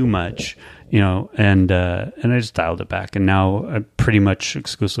off too much, you know, and I just dialed it back. And now I pretty much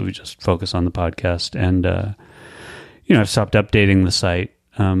exclusively just focus on the podcast. And, you know, I've stopped updating the site.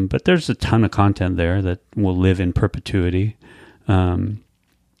 But there's a ton of content there that will live in perpetuity.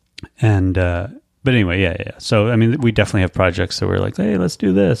 But anyway, yeah. So, I mean, we definitely have projects that we're like, hey, let's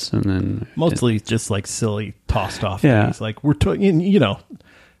do this. And then mostly just like silly tossed off things. Like we're talking, you know,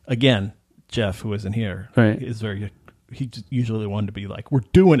 again, Jeff, who isn't here, is he's usually one to be like, we're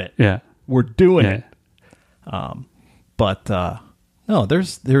doing it. Yeah. We're doing it. But no,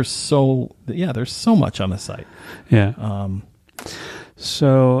 there's so much on the site. Yeah. I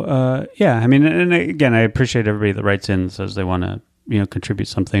mean, and again, I appreciate everybody that writes in and says they want to, you know, contribute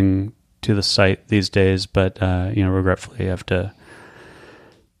something to the site these days, but you know, regretfully, I have to.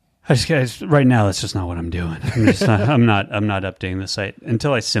 Right now, that's just not what I'm doing. I'm not updating the site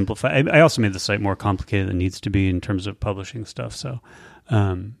until I simplify. I also made the site more complicated than it needs to be in terms of publishing stuff. So,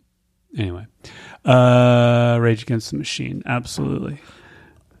 anyway, Rage Against the Machine, absolutely.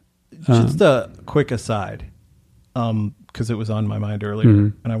 Just a quick aside, because it was on my mind earlier,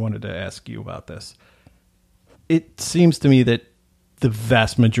 and I wanted to ask you about this. It seems to me that the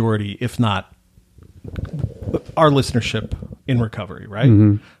vast majority, if not our listenership in recovery,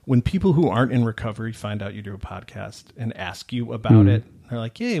 right? When people who aren't in recovery find out you do a podcast and ask you about it, they're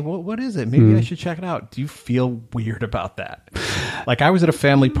like, hey, what is it? Maybe I should check it out. Do you feel weird about that? Like I was at a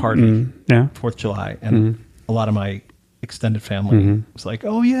family party, 4th of July, and a lot of my extended family was like,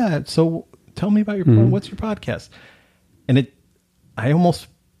 oh yeah, so tell me about your, what's your podcast? And I almost...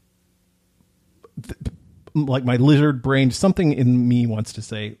 like my lizard brain, something in me wants to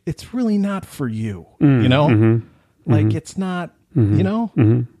say, it's really not for you, you know? Like it's not, you know?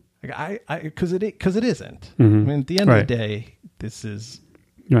 Like because it isn't. I mean, at the end of the day, this is,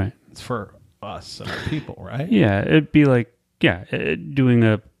 it's for us and our people, right? Yeah. It'd be like, doing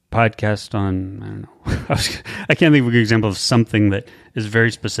a podcast on, I don't know. I can't think of a good example of something that is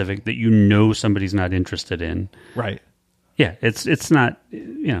very specific that, you know, somebody's not interested in. Right. Yeah, it's not,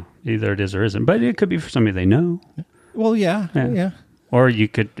 you know, either it is or isn't, but it could be for somebody they know. Well, yeah. Or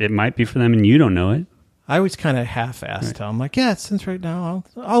it might be for them and you don't know it. I always kind of half-assed tell them, like, yeah, since right now,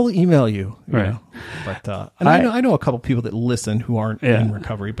 I'll email you. You know? But and I know a couple people that listen who aren't in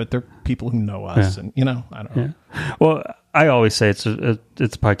recovery, but they're people who know us, and you know, I don't know. Well, I always say it's a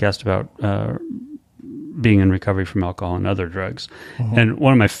podcast about being in recovery from alcohol and other drugs. And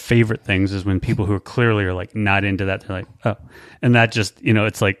one of my favorite things is when people who are clearly are like not into that, they're like, oh, and that just, you know,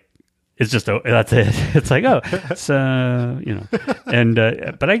 it's like, it's just, oh, that's it. It's like, oh, it's, you know, and,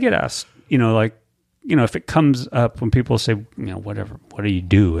 but I get asked, you know, like, you know, if it comes up when people say, you know, what do you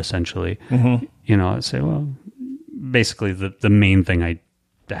do essentially? You know, I say, well, basically the main thing I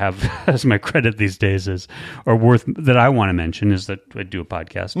have as my credit these days is, or worth that I want to mention, is that I do a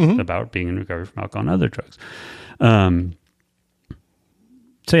podcast about being in recovery from alcohol and other drugs. So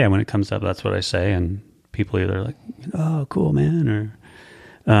yeah, when it comes up, that's what I say, and people either like, oh, cool, man, or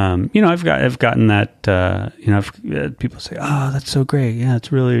you know, I've gotten that. You know, I've people say, oh, that's so great. Yeah,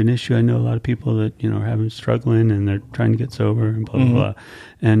 it's really an issue. I know a lot of people that, you know, are struggling and they're trying to get sober and blah blah blah.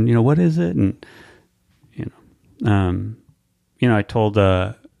 And you know, what is it? And you know, I told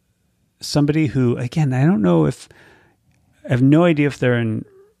somebody who, again, I don't know if, I have no idea if they're in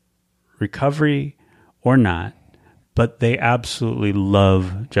recovery or not, but they absolutely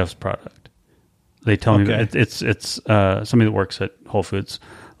love Jeff's product. They tell me it's somebody that works at Whole Foods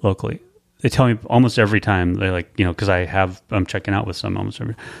locally. They tell me almost every time they're like, because I'm checking out with some almost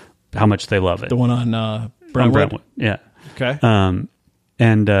every, how much they love it. The one on Brentwood? Yeah. Okay. So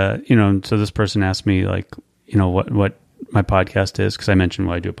this person asked me like, what my podcast is, because I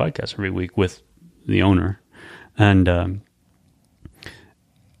mentioned, I do a podcast every week with the owner. And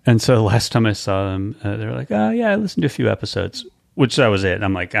so the last time I saw them, they were like, oh yeah, I listened to a few episodes. Which that was it.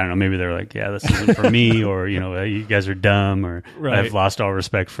 I'm like, I don't know, maybe they're like, yeah, this isn't for me, or, you guys are dumb, or I've lost all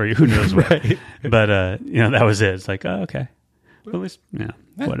respect for you. Who knows what. Right. But, that was it. It's like, oh, okay. Well, at least,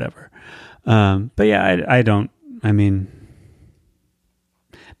 whatever. But yeah, I don't,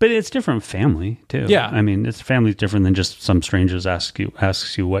 but it's different family too. Yeah. It's family's different than just some strangers asks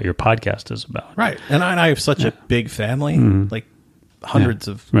you what your podcast is about. Right. And I have such a big family, like hundreds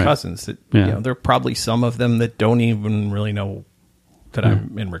of cousins that, there are probably some of them that don't even really know that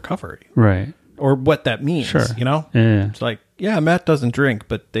I'm in recovery. Right. Or what that means, Sure. Yeah. It's like, Matt doesn't drink,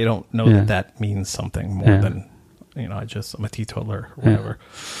 but they don't know that means something more than, I'm a teetotaler or whatever.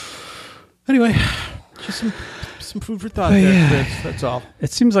 Anyway, just some food for thought there, Chris. That's all.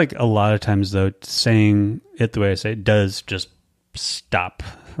 It seems like a lot of times, though, saying it the way I say it does just stop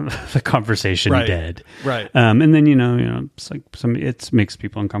the conversation dead. Right. And then, it's like it makes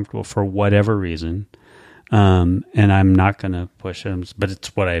people uncomfortable for whatever reason. And I'm not going to push them, but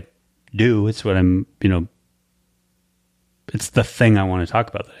it's what I do. It's what I'm, it's the thing I want to talk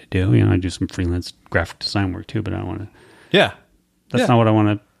about that I do. I do some freelance graphic design work too, but I don't want to. Yeah. That's not what I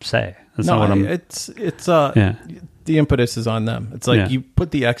want to say. That's not what I'm. It's the impetus is on them. It's like you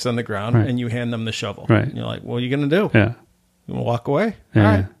put the X on the ground and you hand them the shovel. Right. And you're like, what are you going to do? Yeah. You want to walk away? Yeah.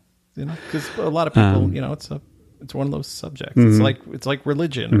 All right. Because a lot of people, it's one of those subjects. Mm-hmm. It's like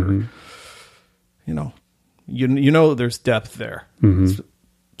religion, or there's depth there. Mm-hmm. It's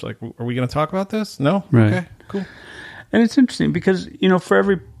like, are we going to talk about this? No. Right. Okay. Cool. And it's interesting because for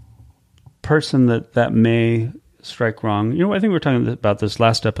every person that may strike wrong, I think we were talking about this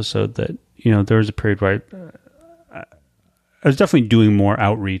last episode that there was a period where I was definitely doing more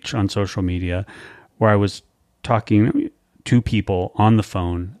outreach on social media, where I was talking to people on the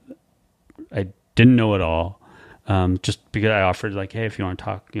phone I didn't know at all, just because I offered like, hey, if you want to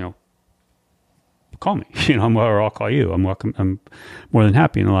talk, call me, or I'll call you. I'm welcome. I'm more than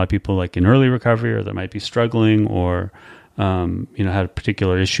happy. And a lot of people like in early recovery, or that might be struggling, or had a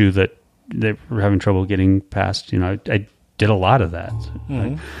particular issue that they were having trouble getting past. I did a lot of that.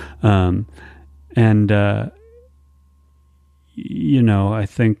 Mm-hmm. I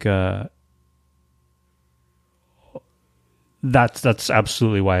think that's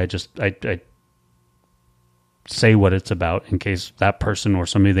absolutely why I say what it's about, in case that person or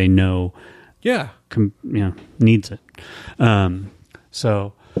somebody they know needs it.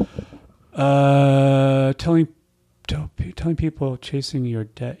 Telling people chasing your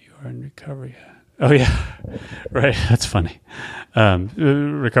debt you are in recovery. Oh yeah, right. That's funny.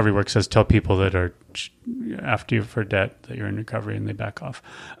 Recovery Work says tell people that are after you for debt that you're in recovery, and they back off.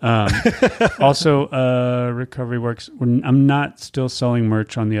 Also, Recovery Works. I'm not still selling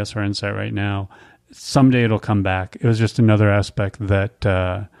merch on the SRN site right now. Someday it'll come back. It was just another aspect that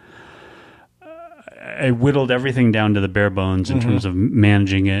I whittled everything down to the bare bones in terms of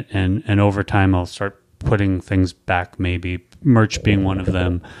managing it, and over time I'll start putting things back, maybe merch being one of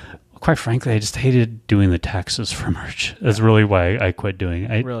them. Quite frankly, I just hated doing the taxes for merch. That's really why I quit doing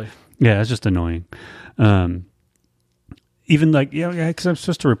it. Really? Yeah, it's just annoying. Even like, because I'm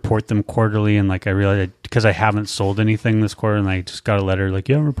supposed to report them quarterly, and like I realized because I haven't sold anything this quarter, and I just got a letter like,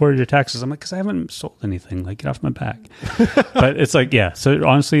 you haven't reported your taxes. I'm like, because I haven't sold anything. Like, get off my back. But it's like, so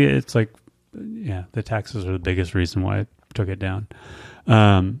honestly, it's like, the taxes are the biggest reason why I took it down.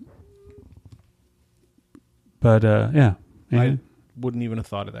 I wouldn't even have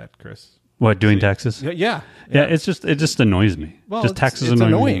thought of that, Chris. What, doing taxes? Yeah. It just annoys me. Well, just taxes it's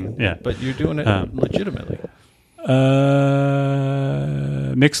annoying me. Yeah, but you're doing it legitimately.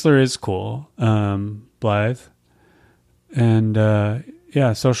 Mixler is cool. Blythe, and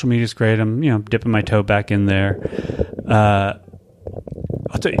social media is great. I'm dipping my toe back in there. I'll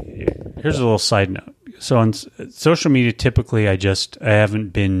tell you. Here's a little side note. So on social media, typically I haven't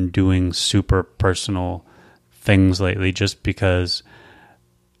been doing super personal things lately, just because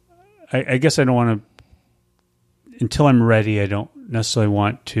I guess I don't want to, until I'm ready, I don't necessarily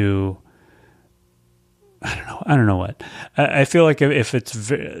want to, I don't know what. I feel like if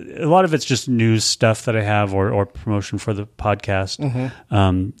it's, a lot of it's just news stuff that I have, or promotion for the podcast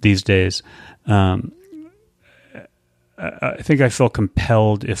these days. I think I feel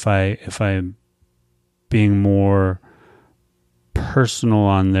compelled if I'm being more personal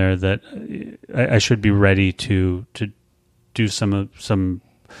on there that I should be ready to do some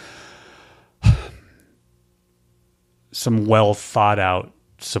well thought out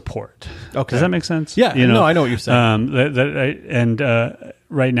support. Okay. Does that make sense? Yeah. No, I know what you're saying.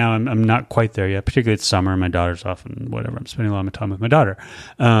 Right now I'm not quite there yet. Particularly it's summer. My daughter's off and whatever. I'm spending a lot of time with my daughter.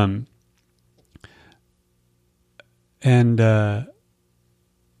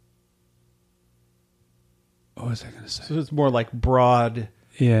 What was I going to say? So it's more like broad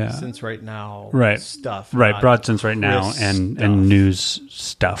sense right now stuff. Right, broad sense right now and news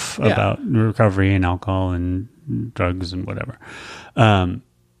stuff about recovery and alcohol and drugs and whatever.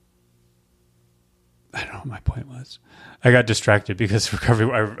 I don't know what my point was. I got distracted because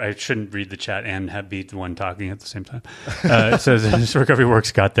recovery. I shouldn't read the chat and be the one talking at the same time. It says Recovery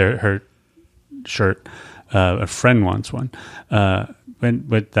Works got her shirt. A friend wants one.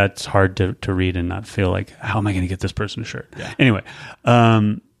 But that's hard to read and not feel like, how am I going to get this person a shirt? Yeah. Anyway,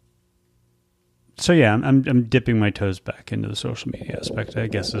 so yeah, I'm dipping my toes back into the social media aspect, I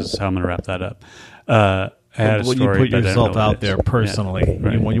guess is how I'm going to wrap that up. I had a story, you put yourself out there personally. Yeah,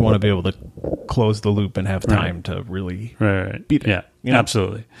 right. You want to be able to close the loop and have time to really be there. Yeah,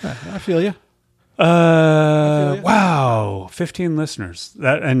 absolutely. I feel you. Wow, 15 listeners.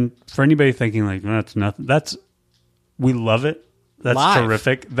 And for anybody thinking like, that's nothing, we love it. That's live.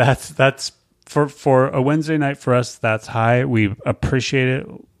 Terrific. That's for a Wednesday night for us. That's high. We appreciate it.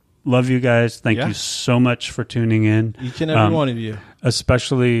 Love you guys. Thank you so much for tuning in. Each and every one of you.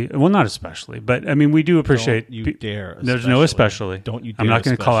 Especially, well, not especially, but I mean, we do appreciate. Don't you dare. There's no especially. Don't you dare. I'm not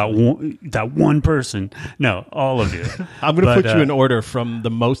going to call out that one person. No, all of you. I'm going to put you in order from the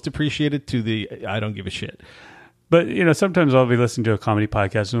most appreciated to the I don't give a shit. But, sometimes I'll be listening to a comedy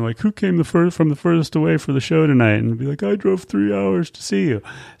podcast and I'm like, who came from the furthest away for the show tonight? And be like, I drove 3 hours to see you.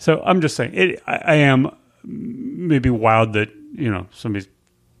 So I'm just saying, I am maybe wild that, somebody's,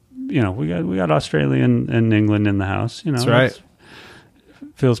 we got Australia and England in the house. That's right.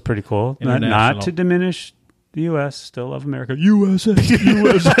 Feels pretty cool. Not to diminish the U.S. Still love America. USA.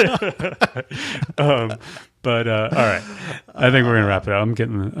 But all right. I think we're going to wrap it up. I'm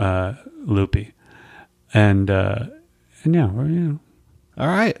getting loopy. And yeah, we're, all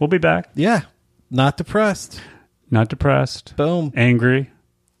right. We'll be back. Yeah. Not depressed. Boom. Angry.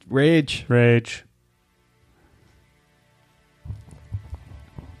 Rage.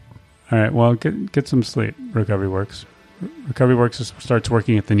 All right. Well, get some sleep. Recovery Works. Recovery Works starts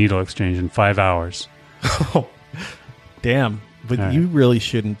working at the Needle Exchange in 5 hours. Oh, damn. But you really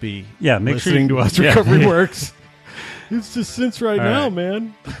shouldn't be listening to us. Yeah. Recovery Works. It's just since now,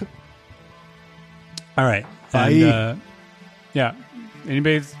 man. All right. And,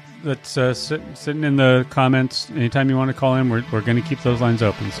 anybody that's sitting in the comments, anytime you want to call in, we're going to keep those lines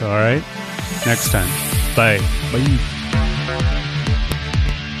open. So, all right. Next time. Bye. Bye.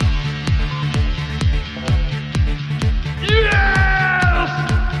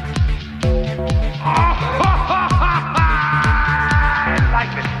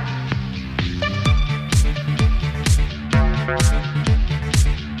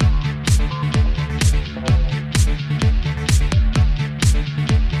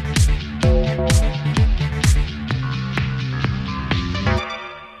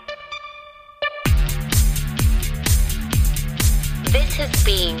 This has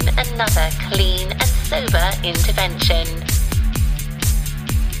been another clean and sober intervention.